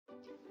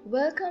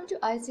Welcome to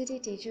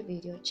ICT Teacher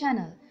Video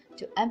channel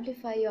to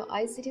amplify your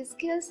ICT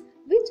skills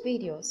with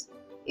videos.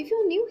 If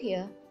you're new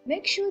here,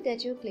 make sure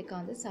that you click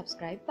on the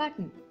subscribe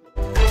button.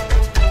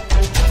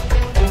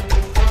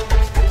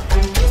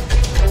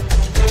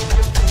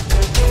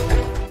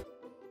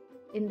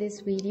 In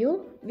this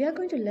video, we are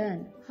going to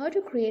learn how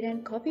to create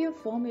and copy a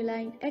formula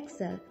in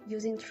Excel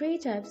using 3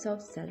 types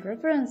of cell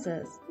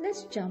references.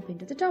 Let's jump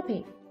into the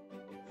topic.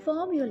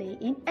 Formulae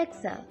in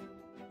Excel.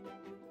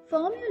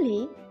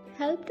 Formulae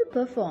help to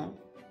perform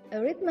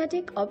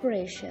arithmetic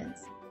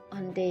operations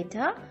on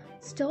data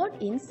stored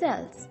in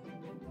cells.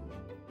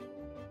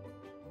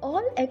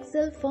 All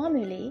Excel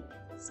formulae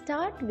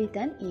start with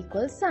an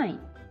equal sign.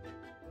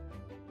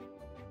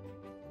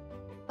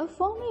 A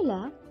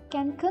formula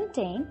can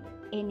contain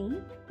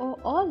any or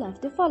all of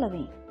the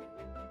following: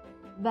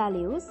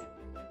 values,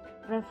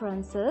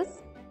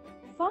 references,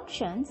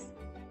 functions,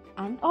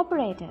 and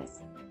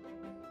operators.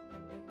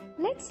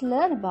 Let's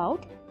learn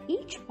about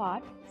each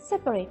part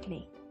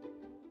separately.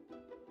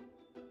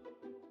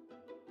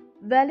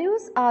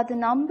 Values are the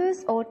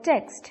numbers or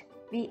text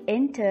we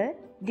enter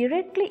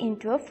directly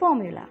into a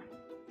formula.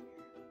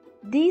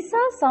 These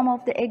are some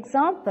of the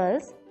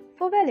examples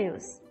for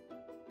values.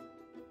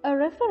 A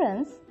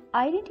reference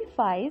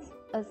identifies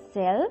a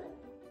cell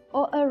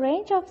or a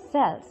range of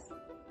cells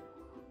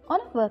on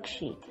a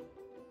worksheet.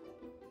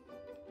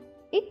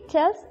 It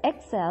tells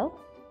Excel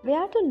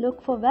where to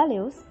look for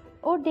values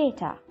or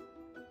data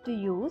to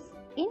use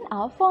in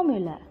our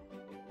formula.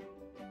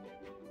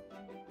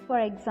 For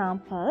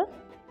example,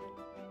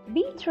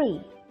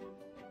 B3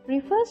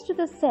 refers to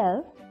the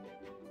cell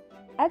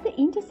at the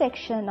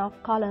intersection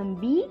of column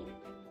B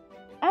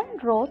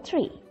and row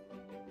 3.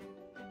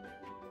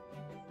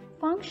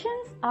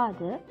 Functions are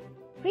the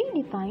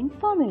predefined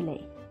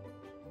formulae.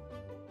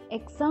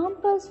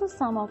 Examples for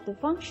some of the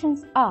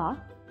functions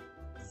are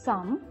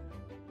sum,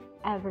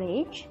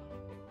 average,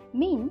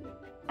 min,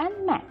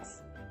 and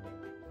max.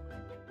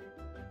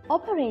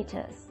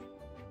 Operators.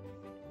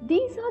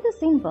 These are the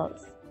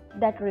symbols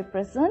that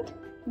represent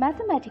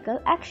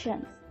mathematical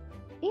actions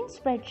in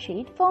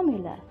spreadsheet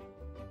formula.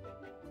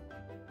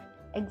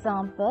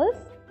 Examples: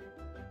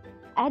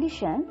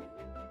 addition,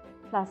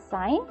 plus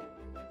sign,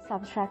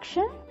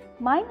 subtraction,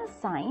 minus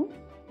sign,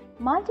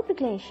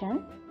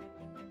 multiplication,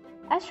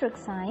 asterisk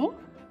sign,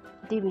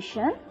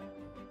 division,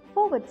 /.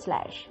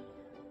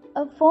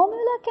 A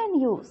formula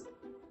can use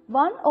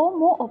one or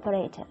more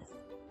operators.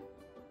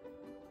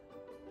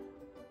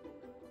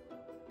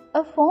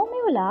 A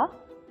formula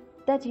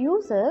that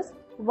uses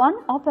one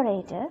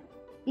operator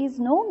is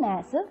known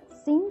as a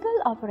single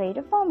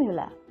operator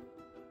formula.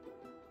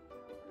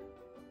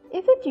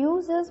 If it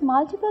uses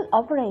multiple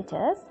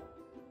operators,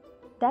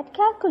 that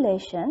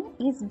calculation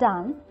is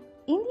done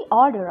in the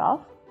order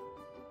of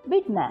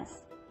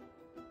BIDMAS.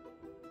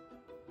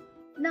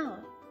 Now,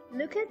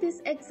 look at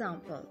this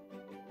example.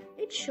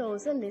 It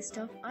shows a list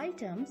of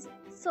items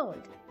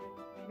sold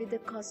with the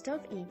cost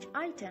of each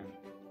item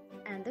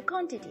and the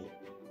quantity.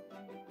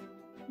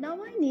 Now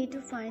I need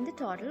to find the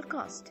total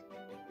cost.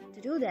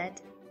 To do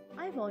that,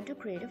 I want to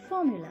create a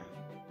formula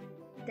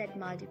that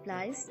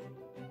multiplies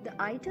the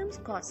item's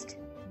cost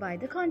by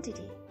the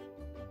quantity.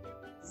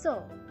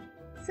 So,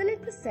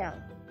 select the cell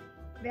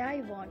where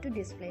I want to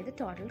display the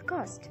total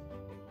cost.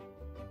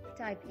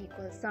 Type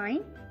equal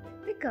sign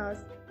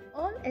because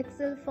all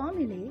Excel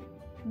formulae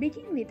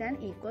begin with an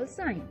equal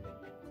sign.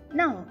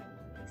 Now,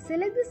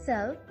 select the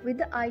cell with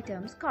the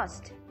item's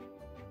cost.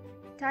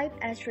 Type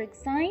asterisk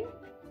sign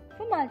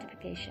for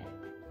multiplication.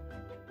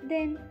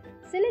 Then,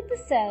 select the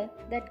cell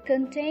that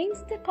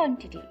contains the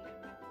quantity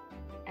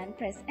and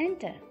press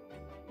enter.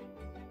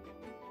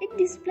 It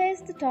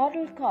displays the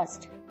total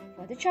cost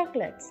for the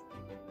chocolates.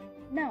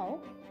 Now,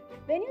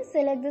 when you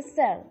select the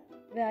cell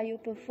where you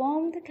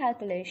perform the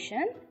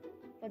calculation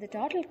for the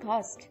total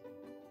cost,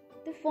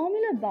 the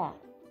formula bar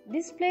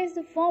displays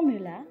the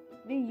formula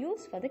we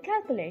use for the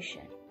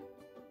calculation.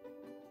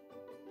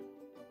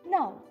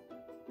 Now,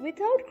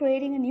 without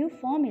creating a new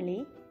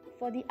formula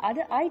for the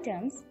other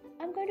items,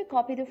 I'm going to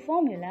copy the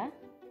formula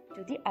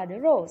to the other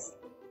rows.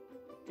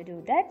 To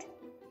do that,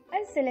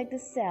 I'll select the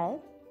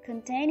cell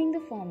containing the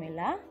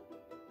formula,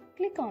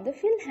 click on the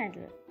fill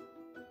handle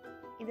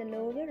in the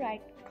lower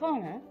right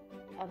corner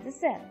of the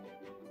cell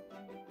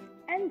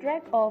and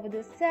drag over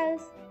the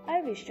cells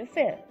I wish to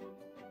fill.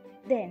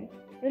 Then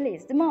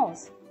release the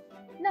mouse.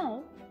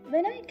 Now,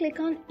 when I click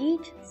on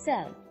each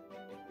cell,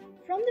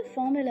 from the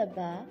formula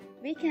bar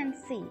we can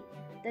see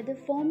that the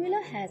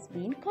formula has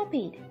been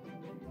copied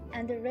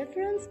and the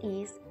reference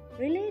is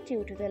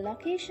relative to the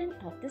location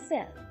of the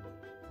cell,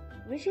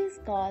 which is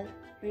called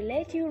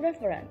relative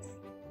reference.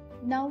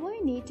 Now I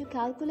need to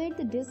calculate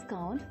the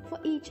discount for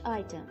each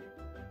item.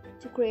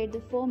 To create the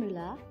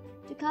formula,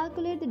 to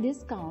calculate the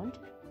discount,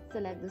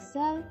 select the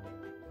cell,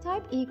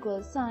 type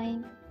equal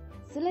sign,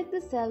 select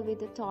the cell with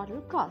the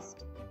total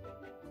cost.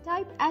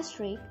 Type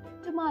asterisk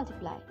to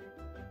multiply.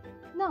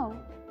 Now,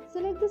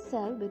 select the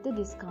cell with the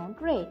discount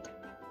rate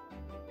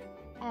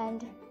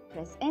and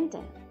press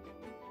enter.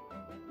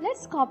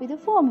 Let's copy the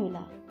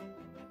formula.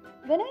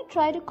 When I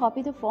try to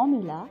copy the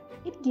formula,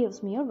 it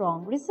gives me a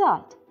wrong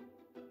result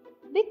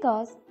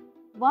because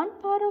one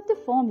part of the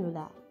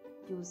formula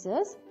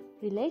uses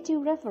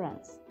relative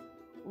reference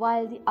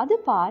while the other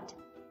part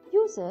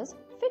uses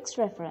fixed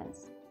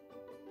reference.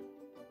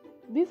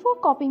 Before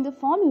copying the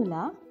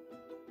formula,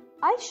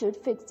 I should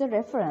fix the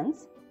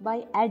reference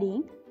by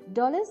adding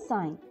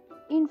 $sign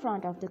in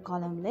front of the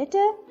column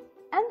letter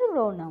and the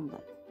row number,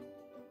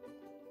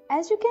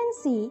 as you can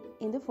see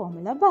in the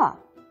formula bar.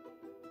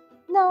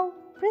 Now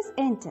press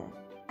enter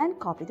and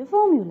copy the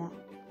formula.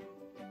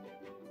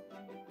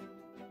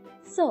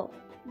 So,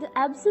 the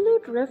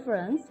absolute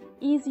reference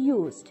is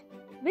used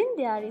when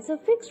there is a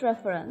fixed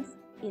reference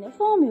in a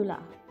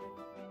formula.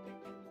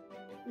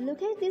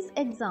 Look at this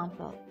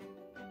example.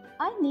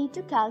 I need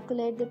to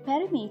calculate the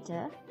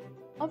perimeter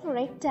of a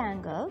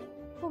rectangle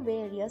for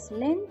various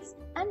lengths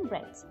and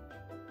breadths.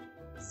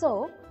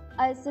 So,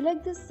 I'll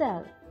select the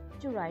cell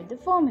to write the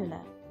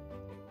formula.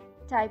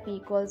 Type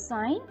equals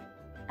sign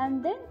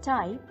and then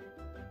type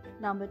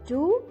number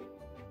 2,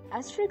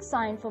 asterisk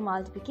sign for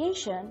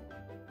multiplication,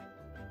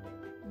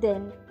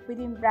 then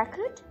within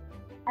bracket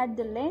add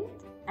the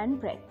length and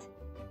breadth.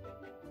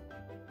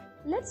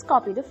 Let's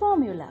copy the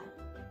formula.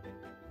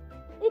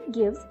 It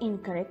gives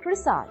incorrect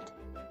result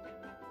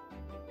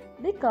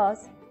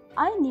because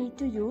I need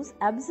to use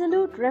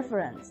absolute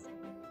reference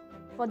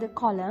for the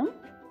column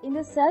in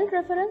the cell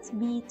reference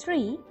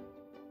B3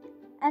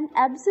 and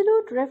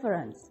absolute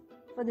reference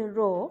for the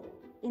row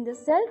in the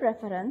cell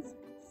reference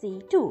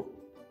C2,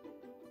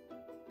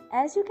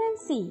 as you can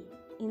see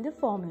in the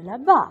formula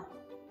bar.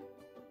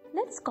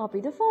 Let's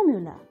copy the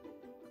formula.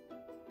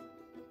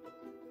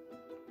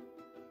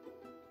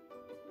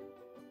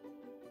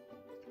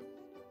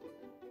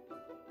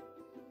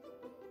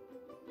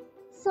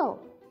 So,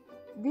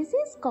 this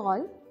is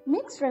called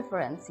mixed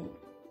referencing,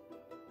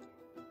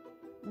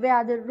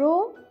 where the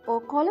row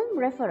or column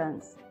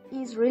reference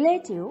is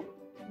relative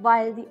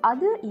while the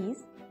other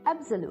is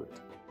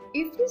absolute.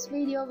 If this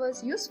video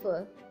was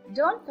useful,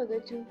 don't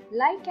forget to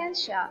like and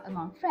share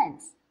among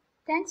friends.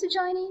 Thanks for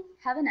joining.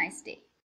 Have a nice day.